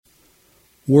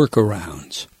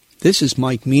workarounds. This is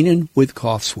Mike Meenan with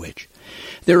Cough Switch.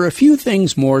 There are a few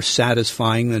things more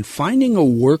satisfying than finding a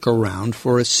workaround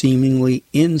for a seemingly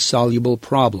insoluble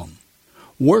problem.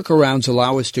 Workarounds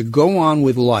allow us to go on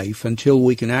with life until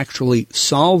we can actually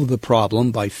solve the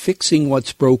problem by fixing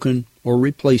what's broken or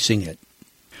replacing it.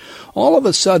 All of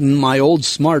a sudden, my old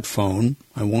smartphone,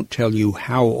 I won't tell you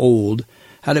how old,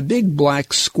 had a big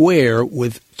black square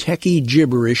with techie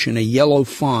gibberish in a yellow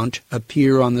font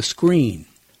appear on the screen.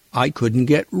 I couldn't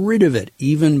get rid of it,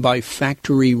 even by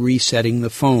factory resetting the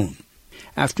phone.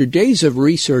 After days of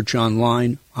research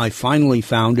online, I finally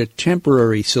found a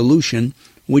temporary solution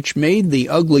which made the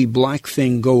ugly black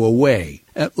thing go away,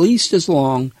 at least as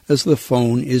long as the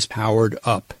phone is powered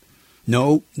up.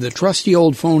 No, the trusty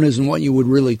old phone isn't what you would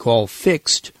really call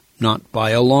fixed, not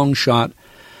by a long shot,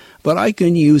 but I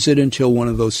can use it until one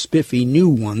of those spiffy new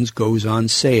ones goes on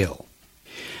sale.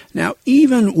 Now,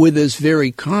 even with this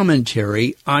very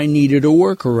commentary, I needed a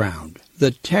workaround.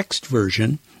 The text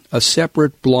version, a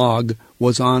separate blog,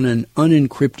 was on an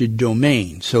unencrypted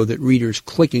domain, so that readers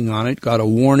clicking on it got a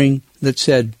warning that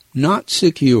said, "Not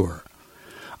secure."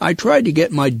 I tried to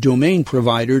get my domain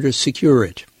provider to secure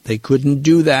it. They couldn't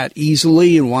do that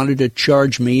easily and wanted to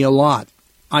charge me a lot.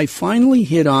 I finally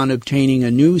hit on obtaining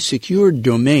a new secured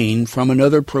domain from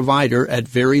another provider at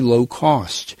very low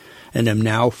cost, and am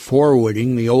now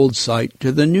forwarding the old site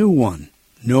to the new one.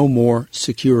 No more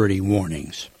security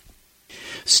warnings.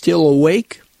 Still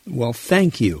awake? Well,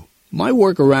 thank you. My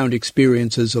workaround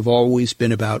experiences have always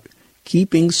been about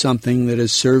keeping something that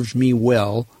has served me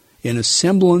well in a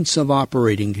semblance of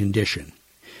operating condition.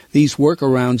 These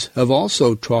workarounds have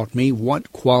also taught me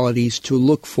what qualities to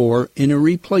look for in a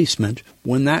replacement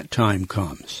when that time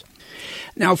comes.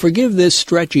 Now, forgive this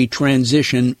stretchy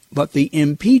transition, but the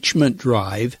impeachment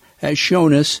drive has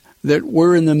shown us that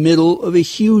we're in the middle of a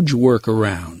huge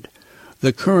workaround.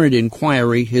 The current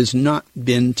inquiry has not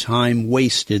been time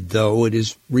wasted, though. It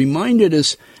has reminded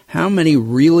us how many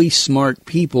really smart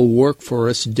people work for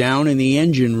us down in the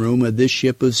engine room of this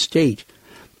ship of state.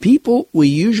 People we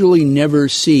usually never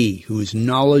see, whose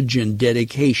knowledge and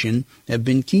dedication have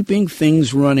been keeping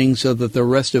things running so that the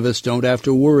rest of us don't have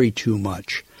to worry too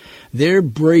much. Their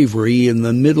bravery in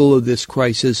the middle of this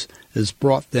crisis has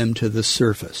brought them to the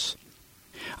surface.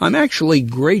 I'm actually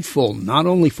grateful not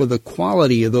only for the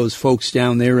quality of those folks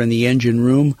down there in the engine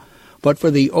room, but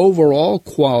for the overall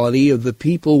quality of the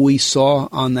people we saw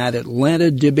on that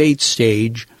Atlanta debate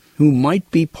stage who might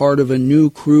be part of a new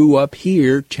crew up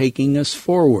here taking us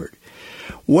forward.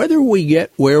 Whether we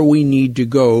get where we need to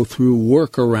go through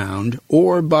workaround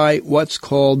or by what's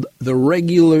called the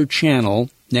regular channel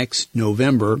next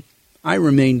November, I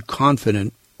remain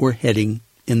confident we're heading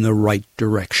in the right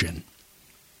direction.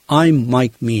 I'm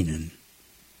Mike Meenan.